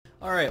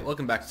Alright,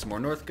 welcome back to some more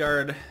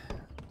Northgard.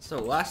 So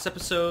last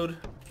episode,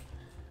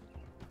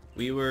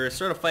 we were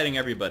sort of fighting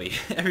everybody.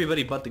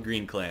 Everybody but the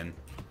Green Clan.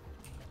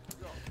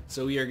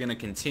 So we are going to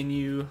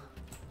continue...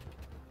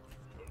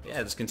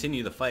 Yeah, just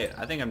continue the fight.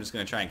 I think I'm just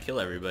going to try and kill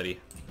everybody.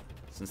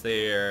 Since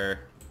they are...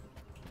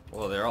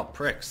 Well, they're all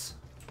pricks.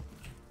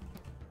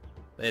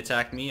 They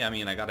attack me, I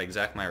mean, I gotta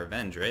exact my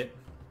revenge, right?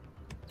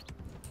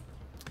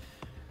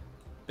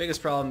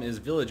 Biggest problem is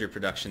villager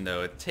production,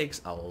 though. It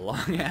takes a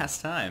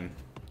long-ass time.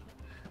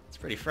 It's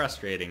pretty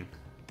frustrating.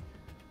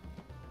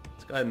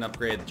 Let's go ahead and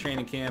upgrade the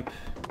training camp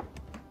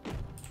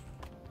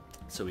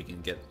so we can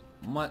get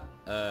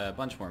a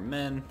bunch more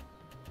men.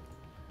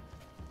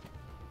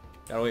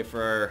 Gotta wait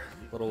for our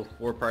little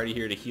war party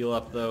here to heal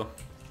up, though.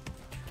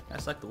 Can I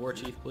select the war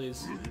chief,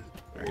 please?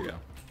 There we go.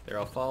 They're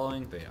all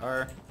following. They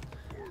are.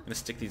 I'm gonna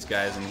stick these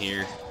guys in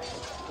here.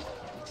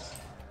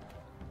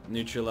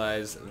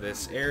 Neutralize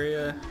this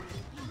area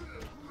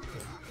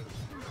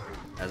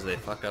as they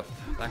fuck up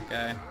that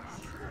guy.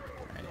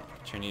 Alright,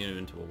 turn you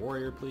into a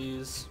warrior,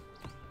 please.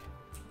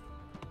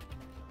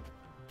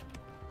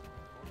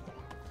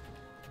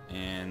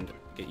 And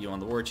get you on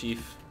the war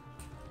chief.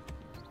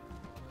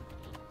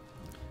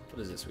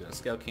 What is this? We got a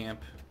scout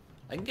camp.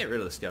 I can get rid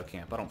of the scout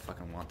camp. I don't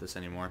fucking want this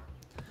anymore.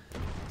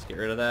 Let's get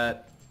rid of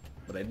that.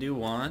 But I do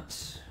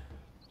want...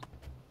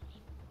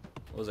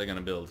 What was I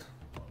gonna build?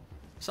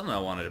 Something I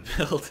wanted to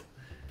build.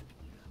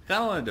 I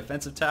kinda want a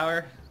defensive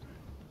tower.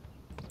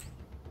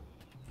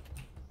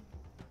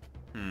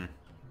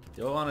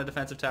 Do I want a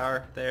defensive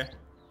tower there?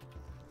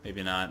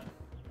 Maybe not.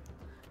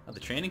 Oh, the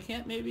training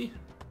camp, maybe?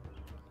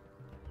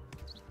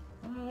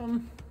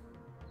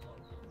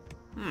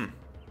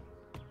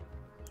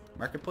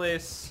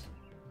 Marketplace.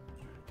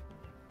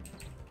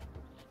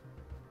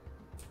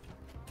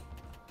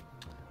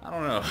 I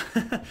don't know.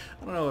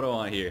 I don't know what I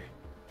want here.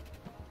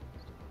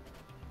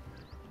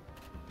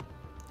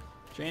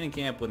 Training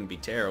camp wouldn't be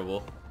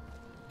terrible.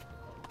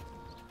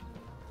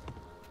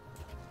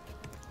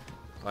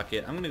 Fuck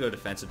it, I'm gonna go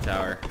defensive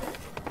tower.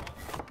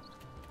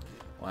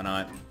 Why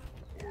not?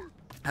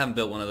 I haven't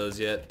built one of those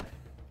yet.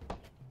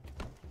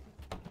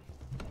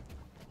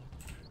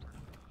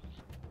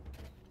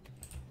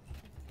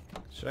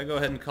 Should I go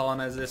ahead and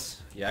colonize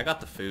this? Yeah, I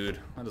got the food.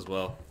 Might as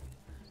well.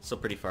 Still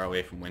pretty far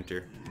away from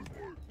winter.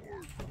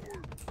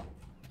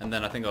 And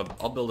then I think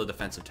I'll build a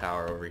defensive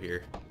tower over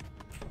here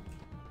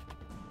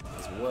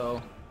as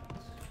well.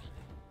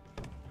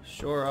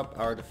 Shore up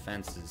our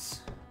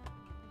defenses.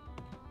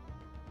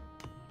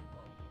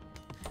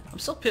 I'm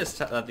so pissed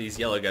that these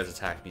yellow guys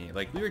attacked me.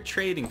 Like, we were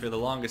trading for the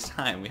longest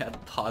time. We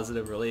had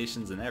positive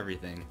relations and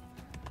everything.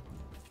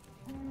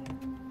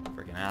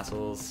 Freaking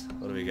assholes.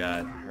 What do we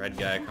got? Red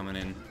guy coming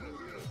in.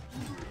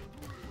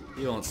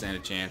 He won't stand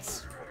a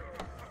chance.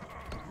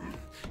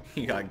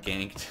 He got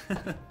ganked.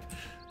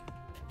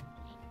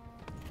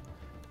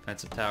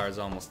 Defensive tower is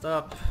almost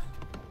up.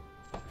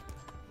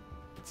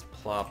 Let's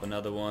plop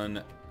another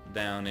one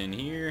down in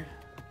here.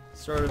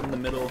 Sort of in the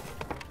middle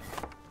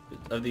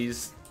of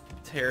these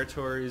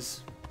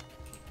territories.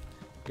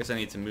 Guess I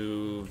need to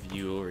move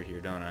you over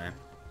here, don't I?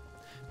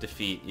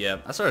 Defeat,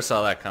 yep. I sort of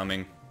saw that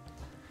coming.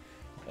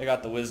 I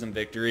got the wisdom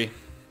victory.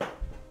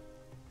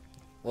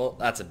 Well,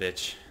 that's a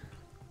bitch.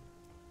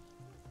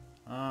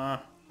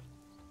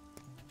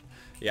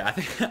 Yeah, I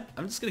think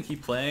I'm just gonna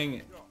keep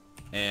playing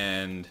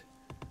and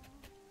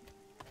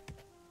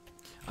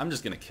I'm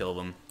just gonna kill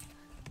them.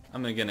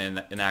 I'm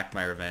gonna enact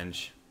my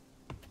revenge.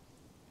 I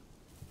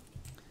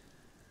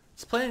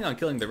was planning on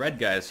killing the red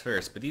guys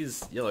first, but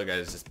these yellow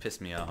guys just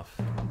piss me off.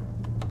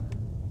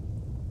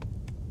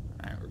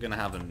 Alright, we're gonna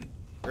have an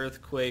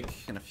earthquake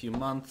in a few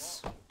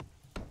months.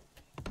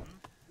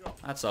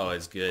 That's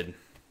always good.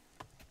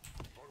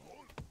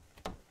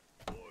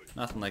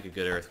 Nothing like a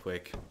good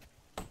earthquake.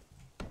 I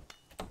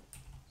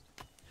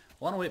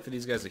want to wait for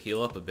these guys to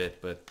heal up a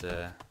bit, but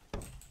I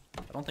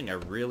don't think I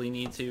really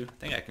need to. I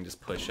think I can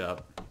just push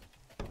up.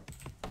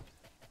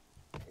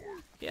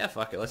 Yeah,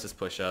 fuck it, let's just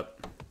push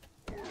up.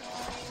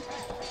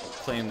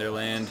 Claim their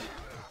land.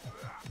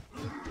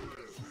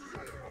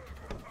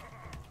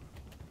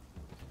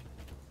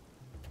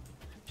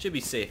 Should be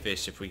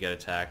safe-ish if we get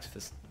attacked.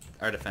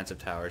 Our defensive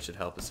tower should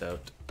help us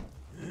out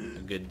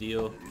a good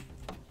deal.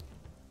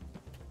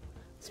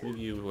 Let's move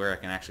you where I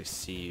can actually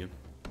see you.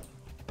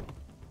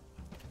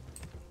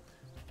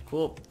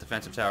 Cool,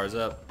 defensive tower's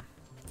up.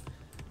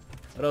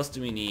 What else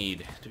do we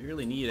need? Do we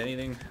really need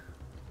anything?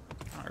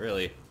 Not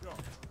really.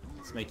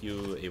 Let's make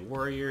you a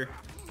warrior.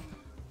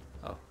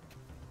 Oh.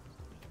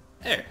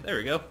 There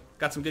we go.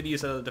 Got some good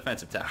use out of the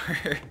defensive tower.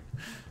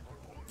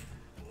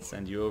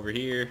 Send you over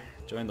here.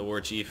 Join the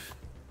war chief.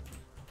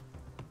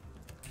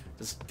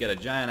 Just get a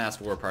giant ass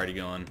war party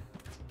going.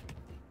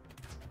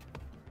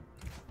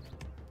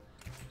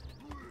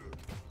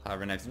 Have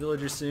our next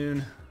villager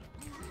soon.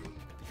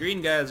 The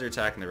green guys are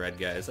attacking the red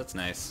guys. That's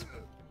nice.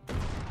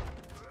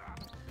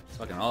 It's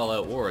fucking all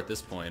out war at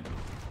this point.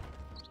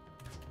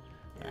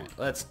 Alright,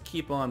 let's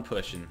keep on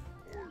pushing.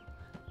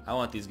 I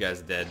want these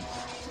guys dead.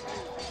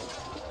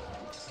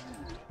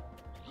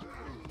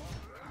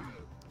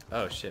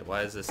 Oh shit,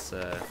 why is this,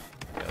 okay,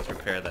 let's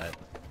repair that.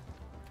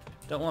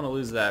 Don't want to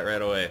lose that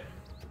right away.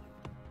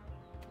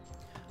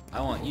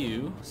 I want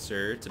you,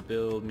 sir, to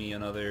build me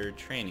another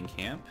training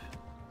camp.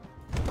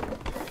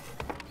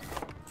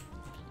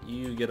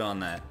 You get on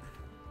that.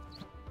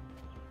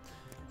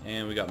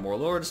 And we got more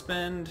lore to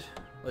spend.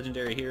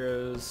 Legendary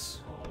heroes.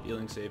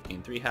 Healing save,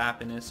 gain 3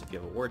 happiness if you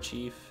have a war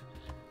chief.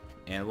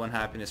 And 1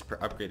 happiness per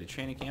upgraded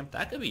training camp.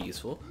 That could be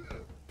useful.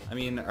 I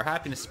mean, our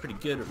happiness is pretty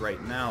good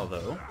right now,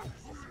 though.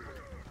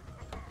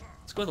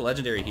 Let's go with the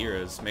legendary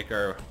heroes. Make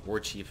our war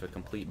chief a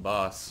complete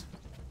boss.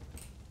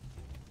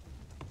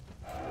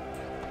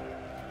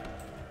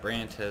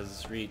 Brant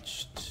has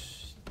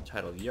reached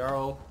title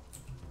Jarl.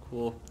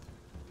 Cool.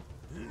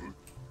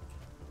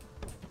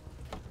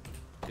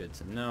 Good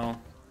to know.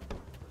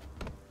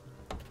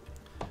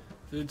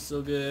 Food's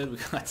still good. We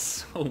got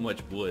so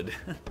much wood.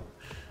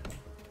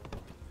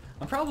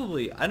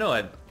 I know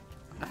I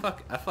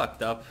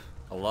fucked up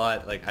a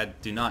lot. Like, I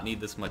do not need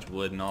this much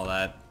wood and all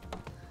that.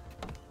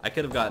 I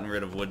could have gotten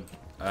rid of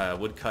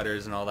wood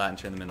cutters and all that and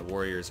turned them into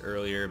warriors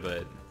earlier,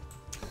 but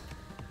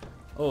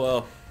oh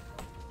well.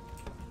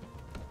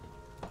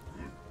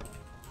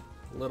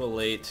 A little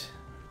late.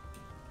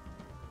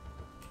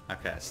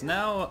 Okay, so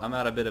now I'm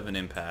at a bit of an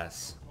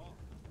impasse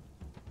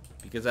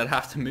because I'd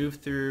have to move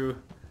through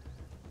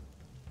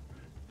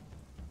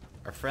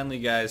our friendly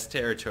guys'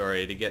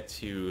 territory to get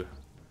to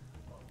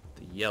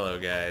the yellow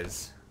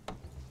guys,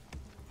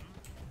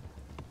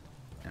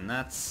 and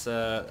that's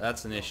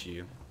an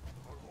issue.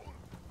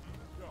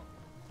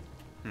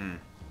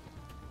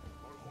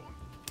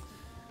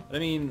 But I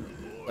mean,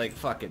 like,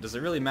 fuck it. Does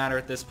it really matter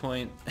at this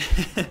point?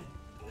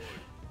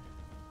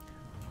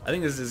 I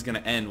think this is gonna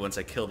end once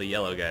I kill the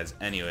yellow guys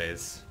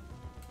anyways.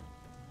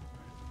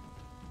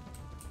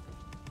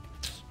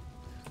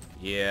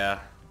 Yeah.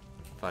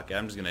 Fuck it,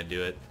 I'm just gonna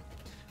do it.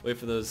 Wait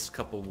for those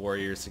couple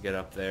warriors to get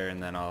up there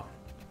and then I'll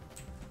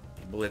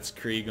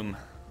blitzkrieg them.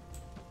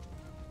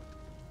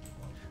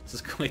 This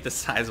is quite the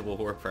sizable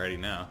war party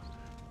now.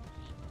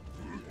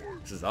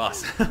 This is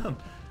awesome.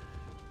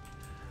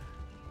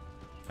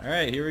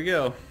 Alright, here we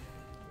go.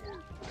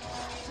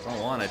 I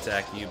don't want to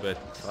attack you, but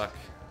fuck.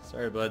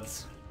 Sorry,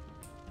 buds.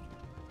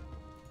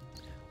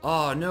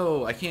 Oh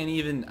no, I can't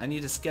even. I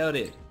need to scout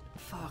it.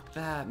 Fuck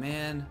that,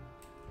 man.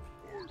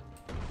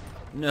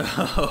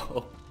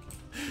 No.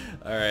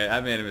 Alright, I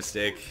made a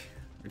mistake.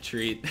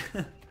 Retreat.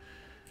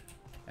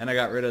 And I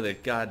got rid of the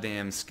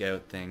goddamn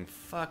scout thing.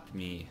 Fuck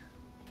me.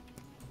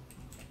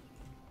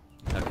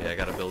 Okay, I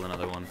gotta build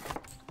another one.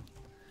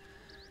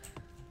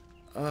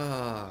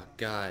 Oh,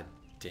 god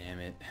damn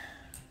it.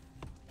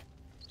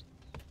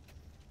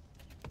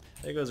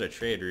 There goes our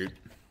trade route.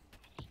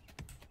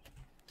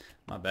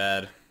 My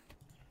bad.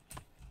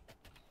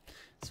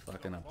 It's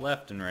fucking up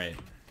left and right.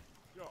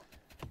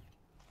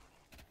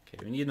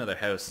 Okay, we need another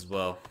house as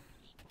well.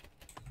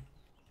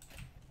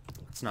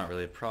 It's not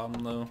really a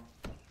problem though.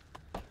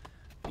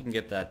 We can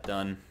get that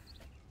done.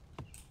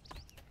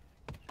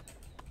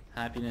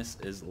 Happiness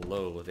is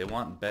low. They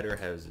want better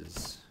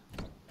houses.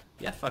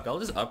 Yeah, fuck, I'll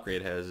just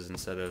upgrade houses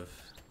instead of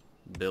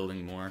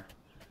building more.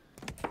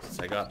 Since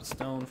I got the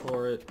stone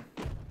for it.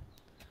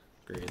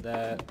 Upgrade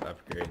that,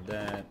 upgrade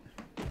that.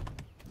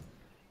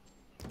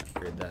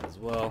 Upgrade that as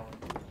well.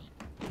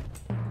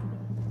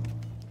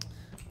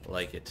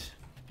 Like it.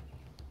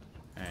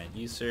 Alright,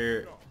 you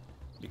sir,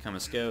 become a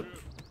scout.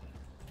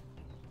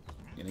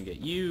 I'm gonna get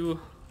you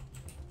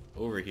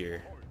over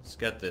here.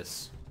 Scout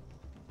this.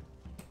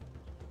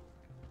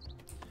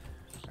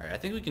 Alright, I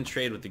think we can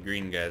trade with the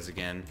green guys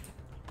again.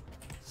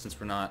 Since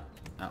we're not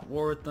at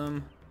war with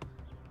them.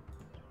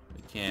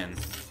 We can.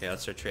 Okay,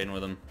 let's start trading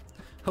with them.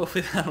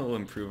 Hopefully that'll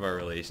improve our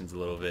relations a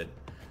little bit.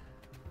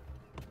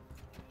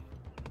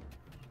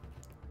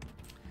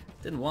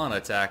 Didn't want to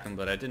attack them,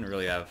 but I didn't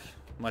really have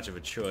much of a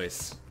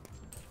choice.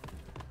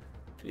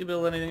 Can you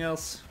build anything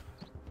else?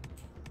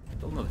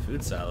 Build another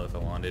food silo if I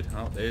wanted.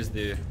 Oh, there's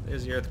the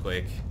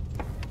earthquake.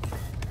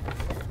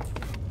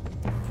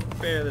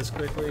 Repair this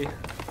quickly.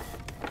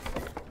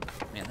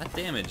 Man, that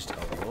damaged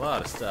a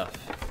lot of stuff.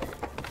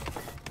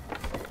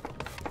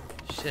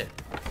 Shit.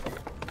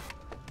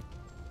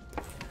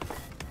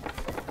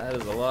 That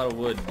is a lot of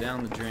wood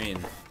down the drain.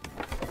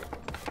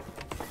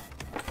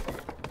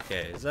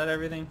 Okay, is that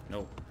everything?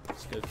 Nope.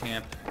 Let's go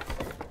camp.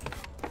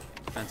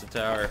 Defensive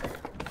tower.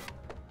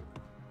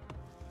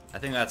 I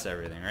think that's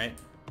everything, right?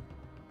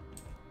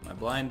 Am I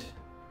blind?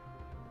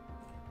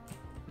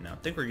 No, I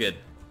think we're good.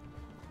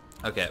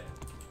 Okay,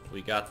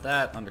 we got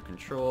that under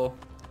control.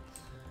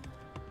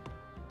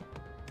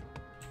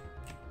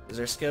 Is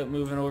our scout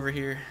moving over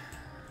here?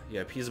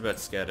 Yep, he's about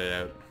to scout it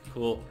out.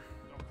 Cool.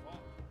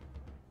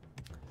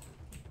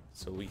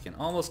 So we can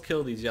almost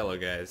kill these yellow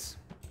guys.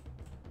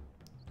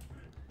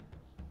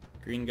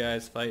 Green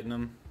guys fighting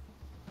them.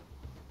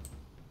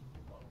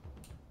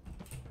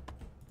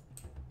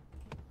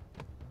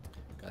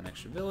 Got an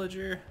extra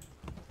villager.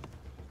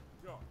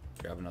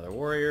 Grab another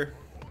warrior.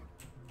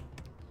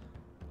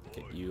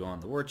 Get you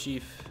on the war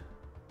chief.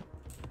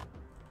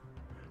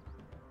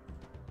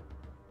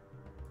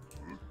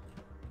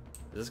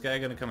 Is this guy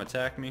gonna come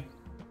attack me?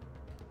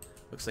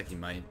 Looks like he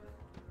might.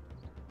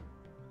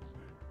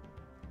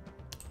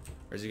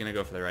 Or is he gonna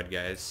go for the red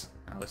guys?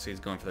 Oh, looks like he's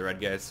going for the red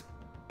guys.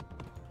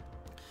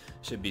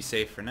 Should be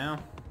safe for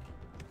now.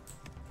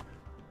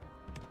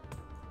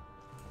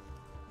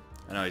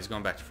 Oh no, he's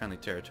going back to friendly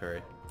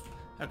territory.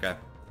 Okay.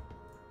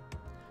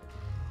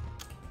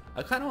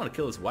 I kind of want to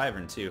kill this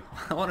wyvern too.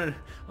 I wonder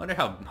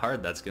how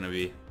hard that's gonna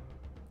be.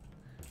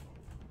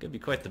 Could be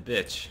quite the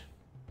bitch.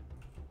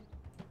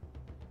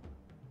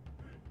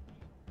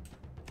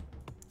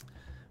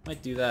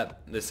 Might do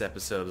that this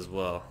episode as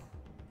well.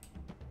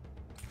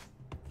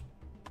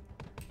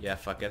 Yeah,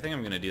 fuck it. I think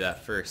I'm gonna do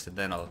that first, and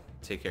then I'll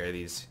take care of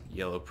these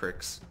yellow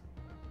pricks.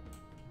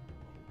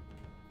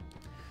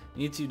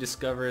 Need to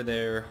discover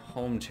their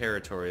home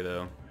territory,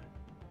 though.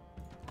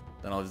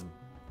 Then I'll just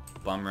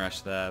bum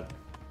rush that.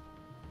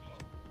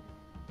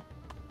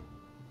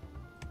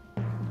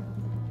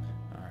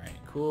 Alright,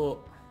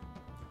 cool.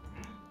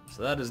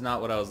 So that is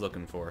not what I was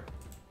looking for.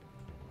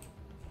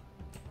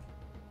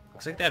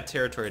 Looks like they have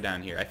territory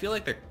down here. I feel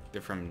like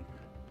they're from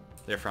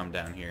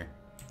down here.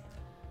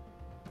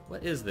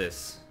 What is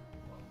this?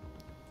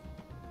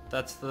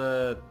 That's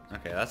the...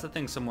 Okay, that's the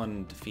thing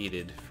someone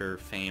defeated for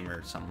fame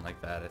or something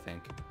like that, I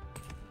think.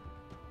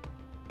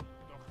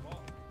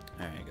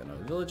 Alright, got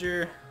another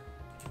villager.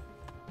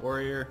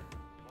 Warrior.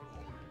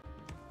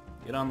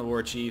 Get on the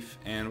war chief,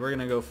 and we're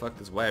gonna go fuck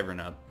this wyvern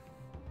up.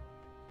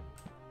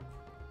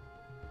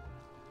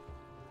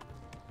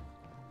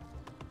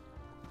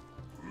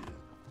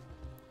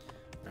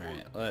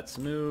 Alright, let's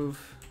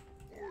move.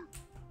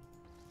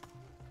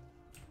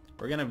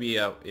 We're gonna be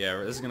out. Yeah,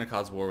 this is gonna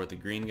cause war with the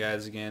green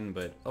guys again,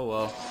 but oh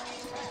well.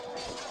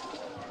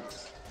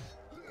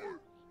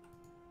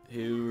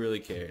 Who really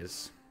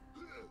cares?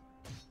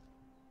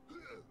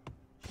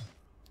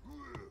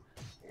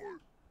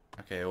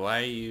 Okay, why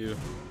are you...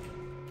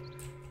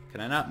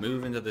 Can I not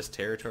move into this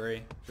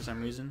territory for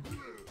some reason?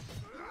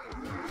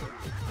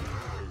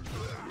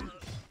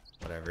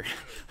 Whatever.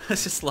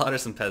 Let's just slaughter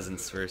some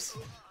peasants first.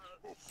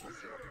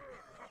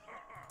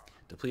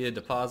 Depleted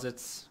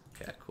deposits.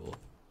 Okay, cool.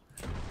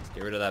 Let's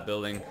get rid of that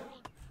building.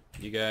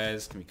 You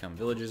guys can become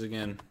villagers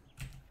again.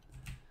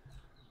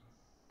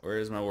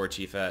 Where's my war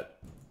chief at?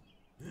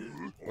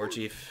 War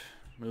chief,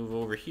 move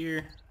over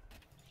here.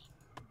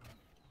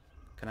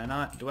 Can I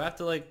not? Do I have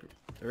to like... Do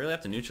I really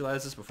have to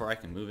neutralize this before I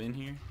can move in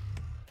here?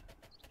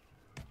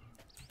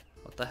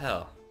 What the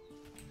hell?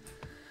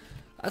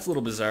 That's a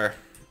little bizarre.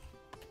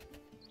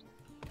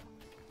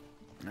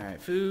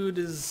 Alright, food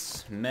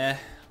is meh.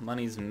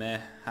 Money's meh.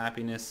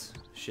 Happiness,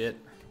 shit.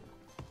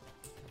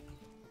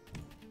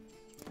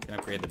 Can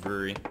upgrade the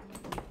brewery.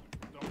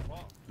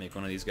 Make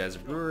one of these guys a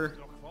brewer.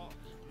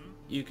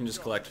 You can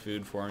just collect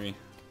food for me.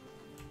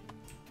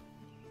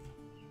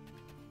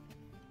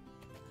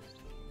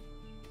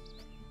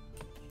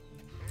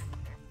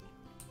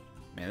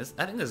 Man,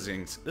 I think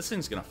this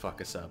thing's gonna fuck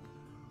us up.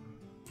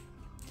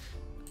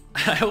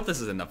 I hope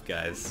this is enough,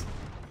 guys.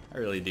 I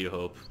really do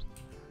hope.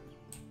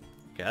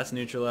 Okay, that's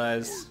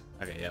neutralized.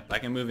 Okay, yep, I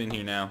can move in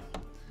here now.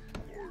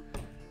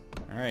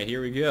 Alright,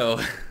 here we go.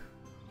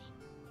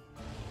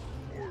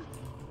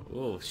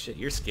 Oh shit,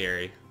 you're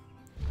scary.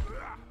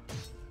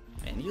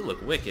 Man, you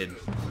look wicked.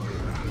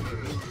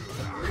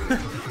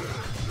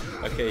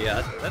 Okay,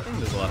 yeah, that thing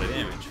does a lot of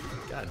damage.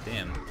 God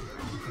damn.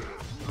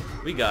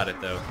 We got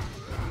it though.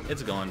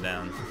 It's going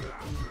down.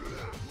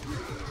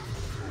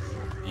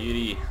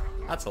 Beauty.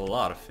 That's a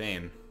lot of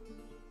fame.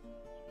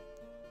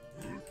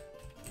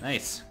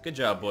 Nice. Good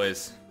job,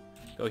 boys.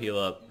 Go heal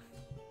up.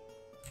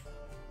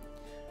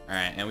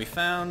 Alright, and we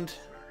found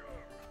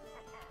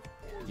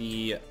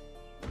the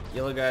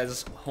yellow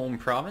guy's home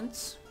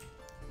province.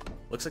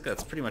 Looks like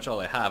that's pretty much all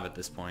I have at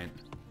this point.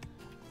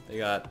 They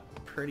got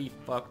pretty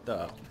fucked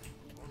up.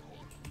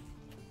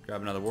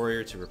 Grab another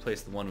warrior to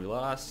replace the one we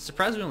lost.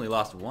 Surprised we only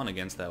lost one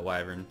against that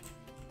wyvern.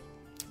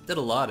 Did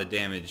a lot of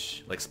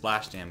damage, like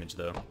splash damage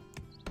though.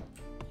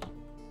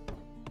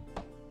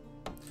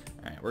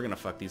 Alright, we're gonna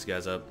fuck these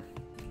guys up.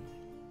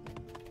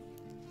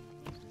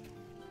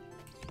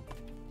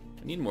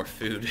 We need more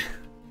food.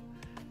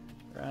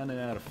 Running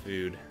out of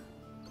food.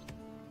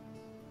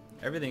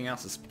 Everything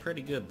else is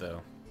pretty good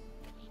though.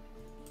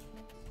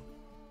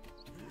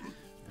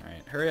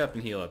 Alright, hurry up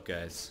and heal up,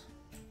 guys.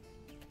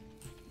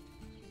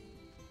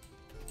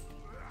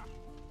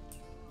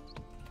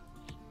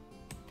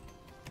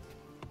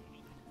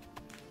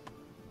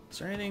 Is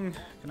there anything...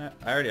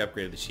 I already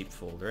upgraded the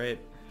sheepfold, right?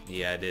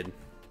 Yeah, I did.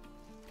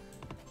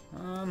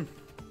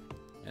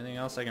 Anything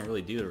else I can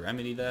really do to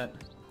remedy that?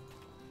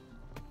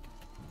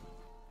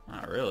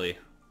 Not really.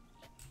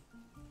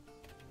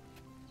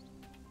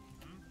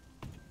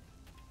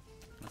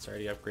 That's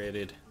already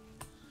upgraded.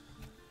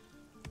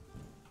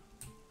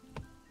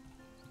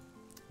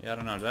 Yeah, I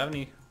don't know. Do I have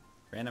any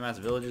random ass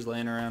villagers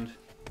laying around?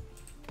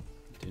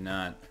 Do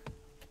not.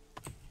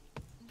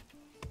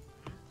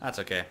 That's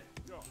okay.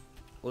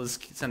 We'll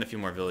just send a few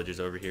more villagers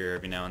over here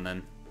every now and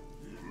then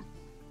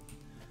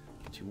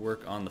to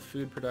work on the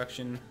food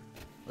production.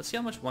 Let's see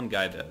how much one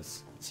guy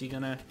does. Is he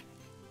gonna...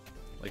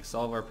 like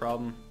solve our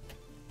problem.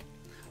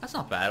 That's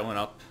not bad. It went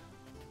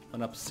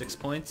up 6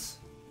 points.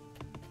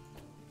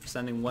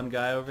 Sending one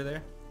guy over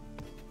there.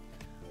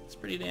 It's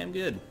pretty damn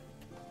good.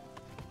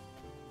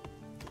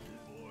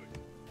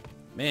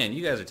 Man,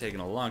 you guys are taking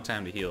a long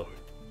time to heal.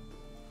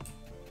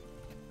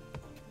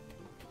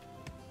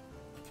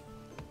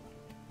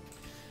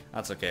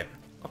 That's okay.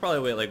 I'll probably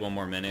wait like 1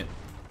 more minute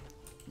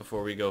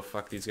before we go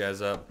fuck these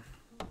guys up.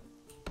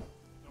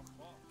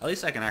 At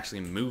least I can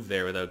actually move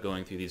there without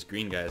going through these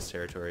green guys'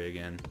 territory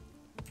again.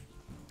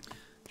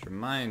 Which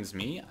reminds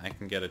me, I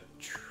can get a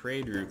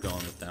trade route going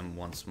with them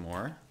once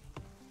more.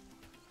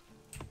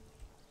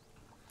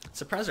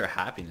 Surprised our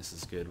happiness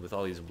is good with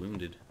all these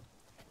wounded.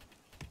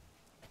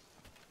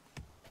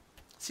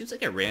 Seems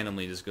like it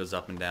randomly just goes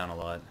up and down a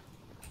lot.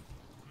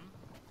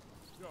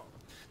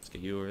 Let's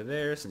get you over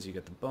there since you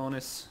get the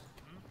bonus.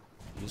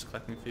 Who's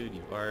collecting food?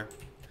 You are.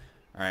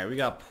 Alright, we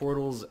got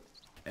portals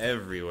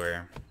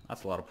everywhere.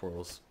 That's a lot of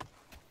portals.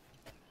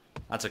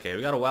 That's okay.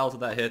 We got a while till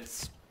that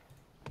hits.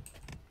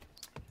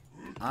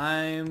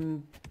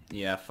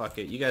 Yeah, fuck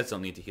it. You guys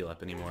don't need to heal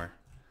up anymore.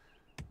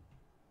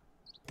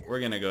 We're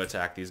gonna go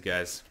attack these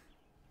guys.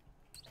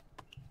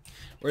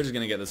 We're just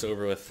gonna get this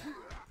over with.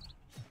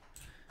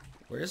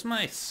 Where's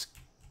my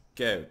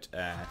scout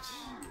at?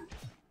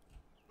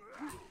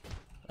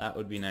 That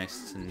would be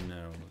nice to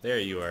know. There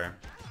you are.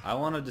 I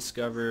want to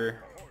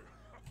discover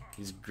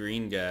these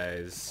green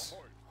guys'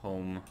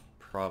 home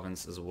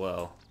province as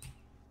well.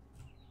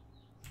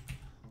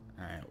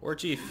 Alright, War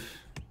Chief.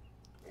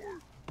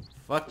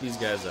 Fuck these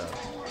guys up.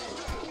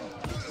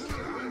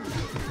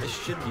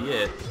 This should be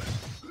it.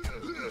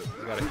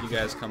 We got a few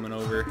guys coming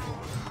over.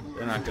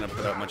 They're not gonna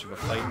put up much of a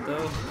fight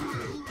though.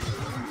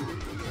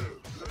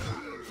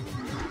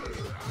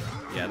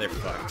 Yeah, they're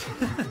fucked.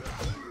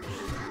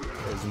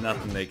 There's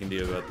nothing they can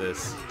do about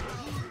this.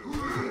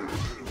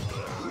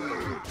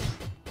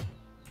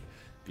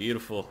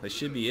 Beautiful. This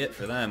should be it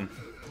for them.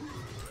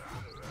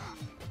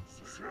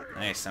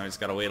 Nice. Now we just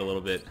gotta wait a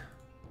little bit.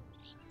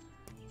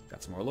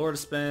 Got some more lore to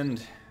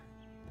spend.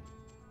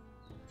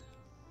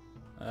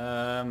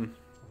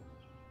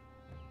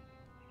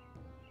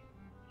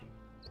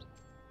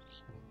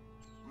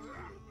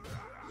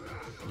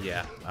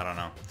 Yeah, I don't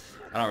know.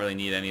 I don't really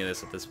need any of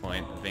this at this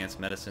point. Advanced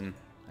medicine,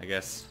 I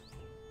guess.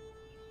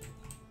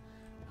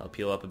 Help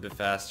heal up a bit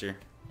faster.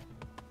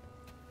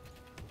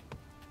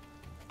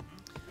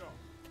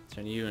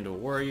 Turn you into a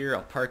warrior.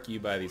 I'll park you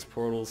by these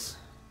portals.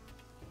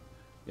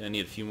 Gonna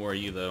need a few more of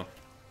you though.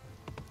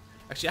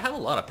 Actually, I have a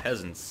lot of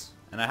peasants,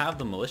 and I have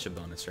the militia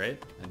bonus,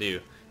 right? I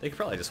do. They could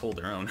probably just hold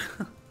their own.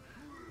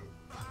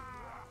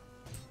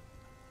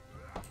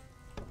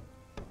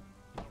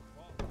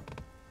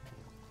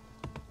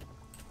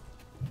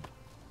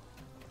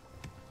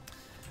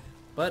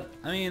 But,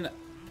 I mean,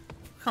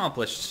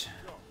 accomplished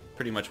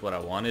pretty much what I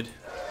wanted.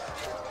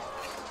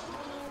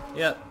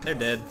 Yep, they're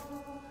dead.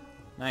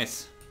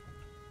 Nice.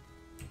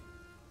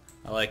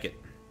 I like it.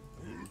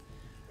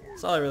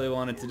 That's all I really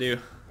wanted to do.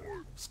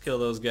 Just kill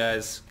those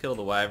guys, kill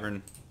the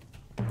wyvern.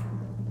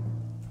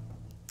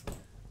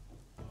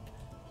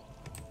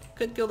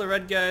 Could kill the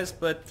red guys,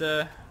 but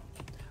I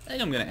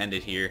think I'm gonna end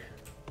it here.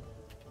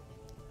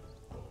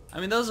 I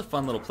mean, that was a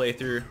fun little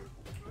playthrough.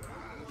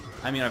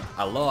 I mean,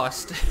 I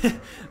lost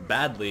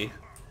badly,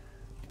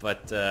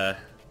 but yeah,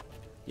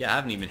 I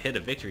haven't even hit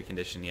a victory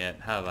condition yet,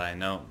 have I?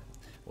 No,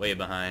 way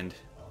behind.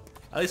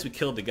 At least we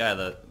killed the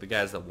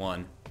guys that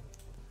won.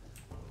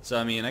 So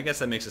I mean, I guess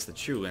that makes us the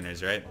true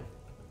winners, right?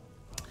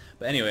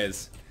 But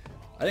anyways,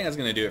 I think that's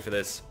gonna do it for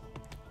this.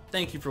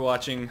 Thank you for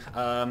watching.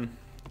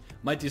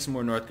 Might do some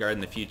more Northgard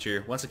in the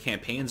future. Once the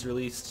campaign's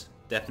released,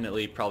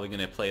 definitely probably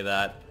gonna play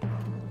that.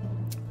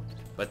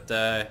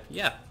 But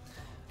yeah.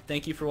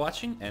 Thank you for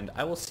watching, and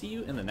I will see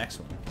you in the next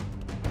one.